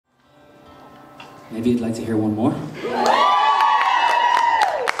Maybe you'd like to hear one more?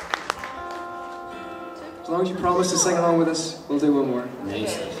 As long as you promise to sing along with us, we'll do one more.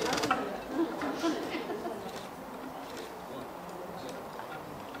 Nice.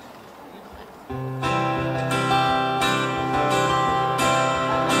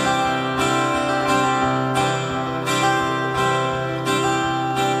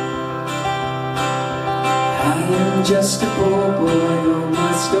 Just a poor boy, though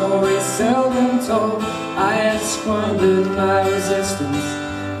my story's seldom told. I had squandered my resistance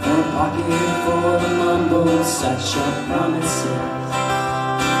for a pocket full of mumbles, such are promises.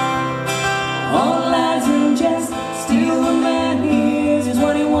 All lies and jest, still the man hears is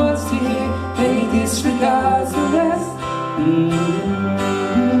what he wants to hear, then he disregards the rest.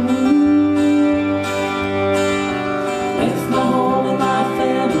 Left my home and my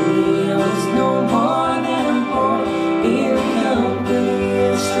family, I was no more than a boy in the company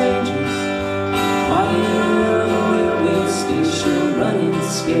of strangers, while the railway station running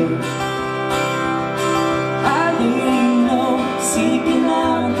scared. I didn't know, seeking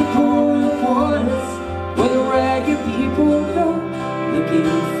out the poorer quarters where the ragged people go, looking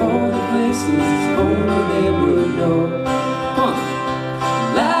for the places only they would know.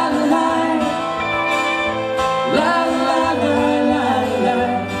 La la la, la la la la la,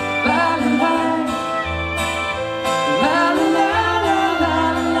 la la la, la la la la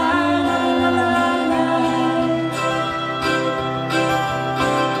la la la.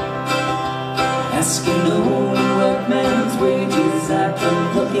 Asking only workman's wages, I've been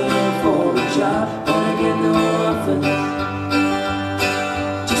looking for a job, but I get no offers.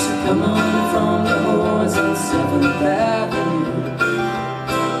 Just to come on from the whores on 7th Avenue.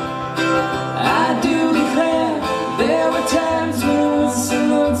 I do declare there were times when it was so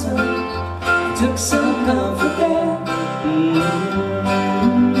lonesome, I took some comfort there.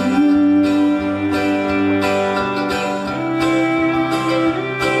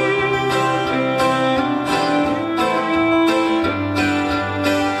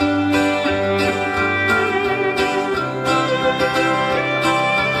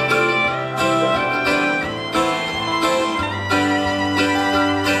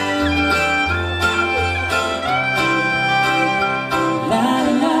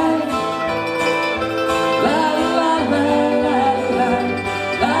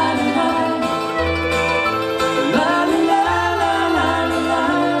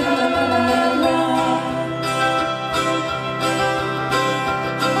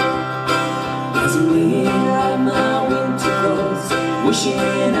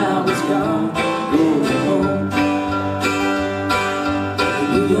 Wishing I was gone, going home. The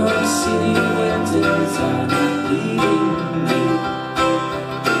New York City winters are not leading me,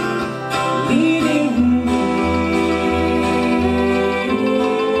 leading me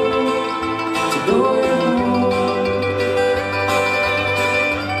to go home.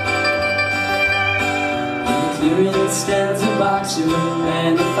 In the clearance stands a boxer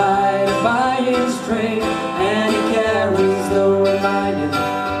and a fighter by his trade, and he carries the reminder